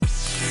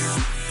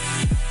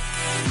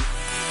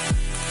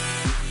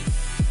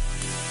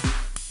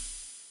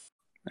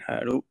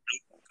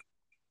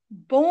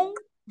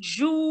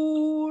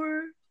Bonjour.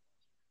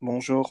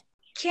 Bonjour.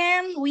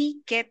 Can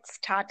we get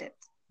started?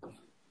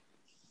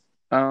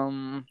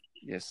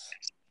 Yes.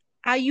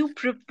 Are you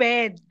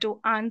prepared to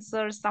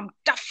answer some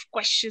tough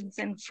questions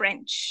in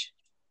French?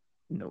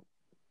 No.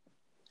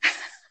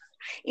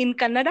 In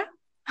Kannada?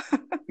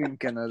 In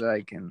Canada,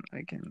 I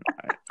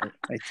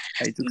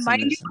took some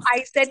Mind you, lessons.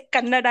 I said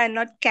Kannada and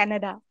not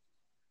Canada.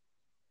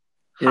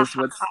 Yes,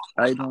 but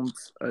I don't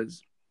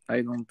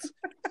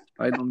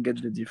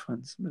get the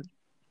difference. But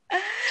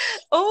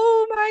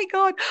Oh my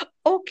God.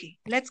 Okay,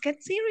 let's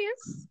get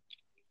serious.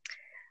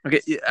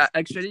 okay,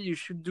 actually, you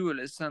should do a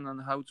lesson on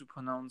how to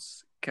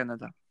pronounce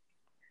Canada.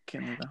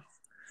 Canada.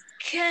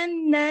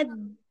 Canada.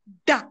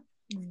 Da.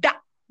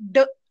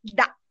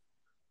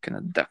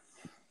 Canada.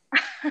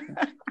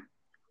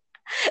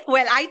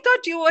 Well, I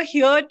thought you were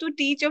here to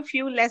teach a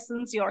few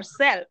lessons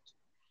yourself.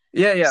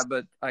 Yeah,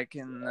 but I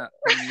can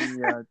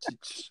only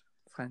teach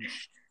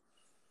French.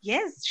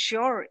 Yes,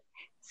 sure.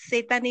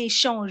 C'est un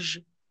échange,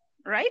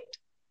 right?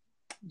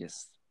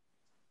 Yes.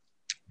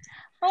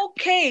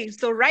 Okay,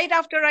 so right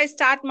after I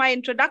start my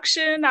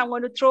introduction, I'm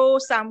going to throw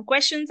some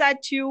questions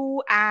at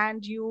you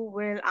and you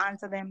will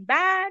answer them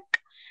back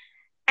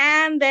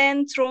and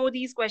then throw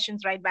these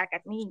questions right back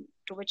at me,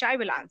 to which I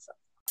will answer.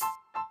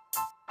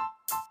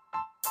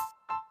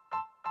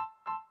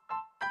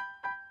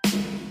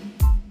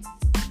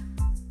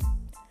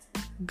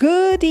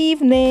 Good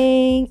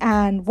evening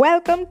and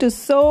welcome to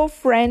So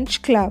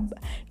French Club,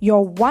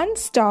 your one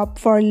stop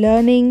for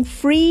learning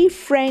free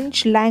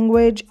French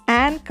language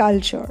and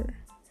culture.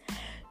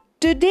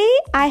 Today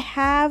I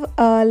have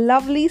a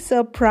lovely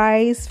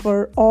surprise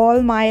for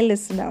all my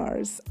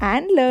listeners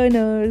and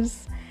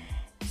learners.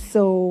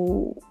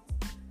 So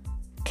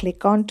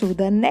click on to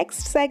the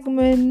next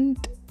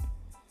segment.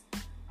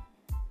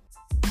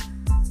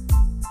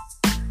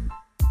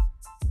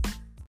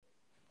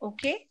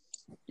 Okay?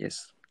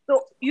 Yes.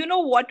 So, you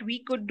know what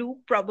we could do?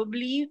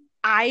 Probably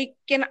I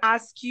can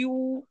ask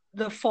you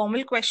the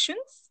formal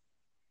questions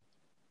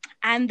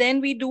and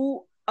then we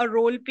do a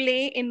role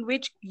play in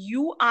which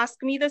you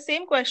ask me the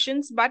same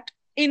questions but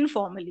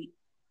informally.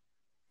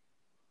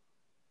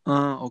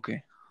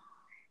 Okay.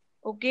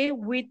 Okay,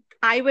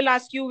 I will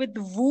ask you with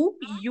vous,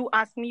 you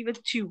ask me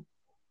with tu.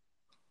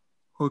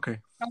 Okay.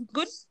 Sounds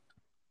good?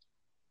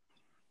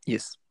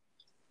 Yes.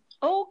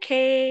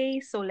 Okay,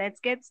 so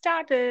let's get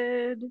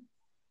started.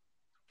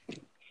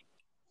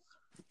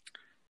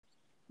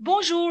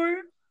 Bonjour.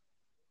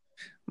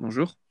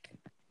 Bonjour.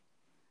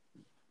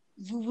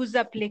 Vous vous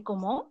appelez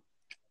comment?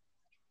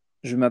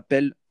 Je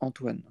m'appelle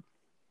Antoine.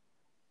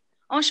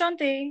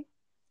 Enchanté.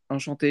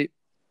 Enchanté.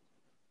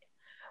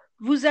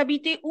 Vous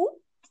habitez où?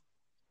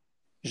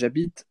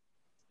 J'habite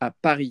à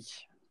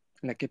Paris,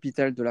 la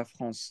capitale de la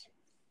France.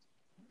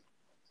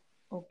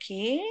 Ok.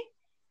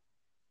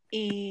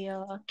 Et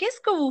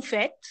qu'est-ce que vous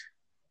faites?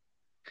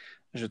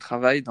 Je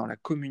travaille dans la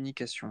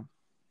communication.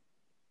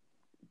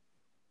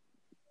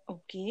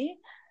 Ok.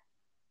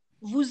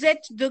 Vous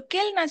êtes de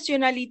quelle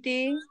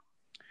nationalité?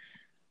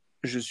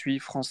 Je suis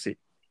français,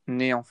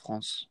 né en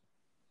France.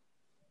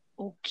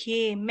 Ok,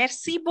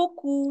 merci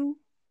beaucoup.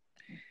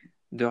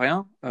 De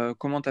rien.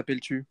 Comment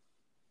t'appelles-tu?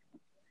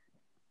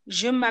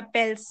 Je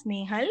m'appelle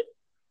Snehal.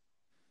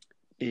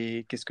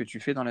 Et qu'est-ce que tu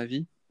fais dans la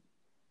vie?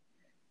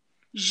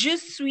 Je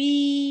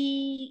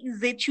suis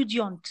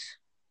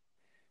étudiante.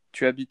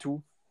 Tu habites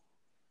où?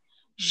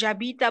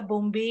 J'habite à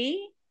Bombay,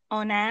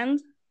 en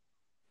Inde.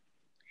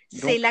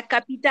 Donc, c'est la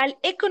capitale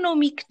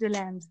économique de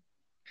l'Inde.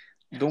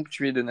 Donc,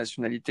 tu es de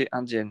nationalité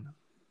indienne.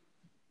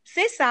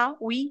 C'est ça,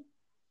 oui.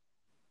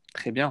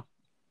 Très bien.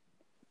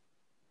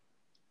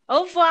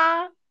 Au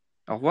revoir.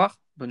 Au revoir.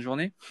 Bonne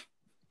journée.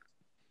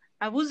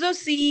 À vous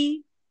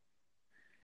aussi.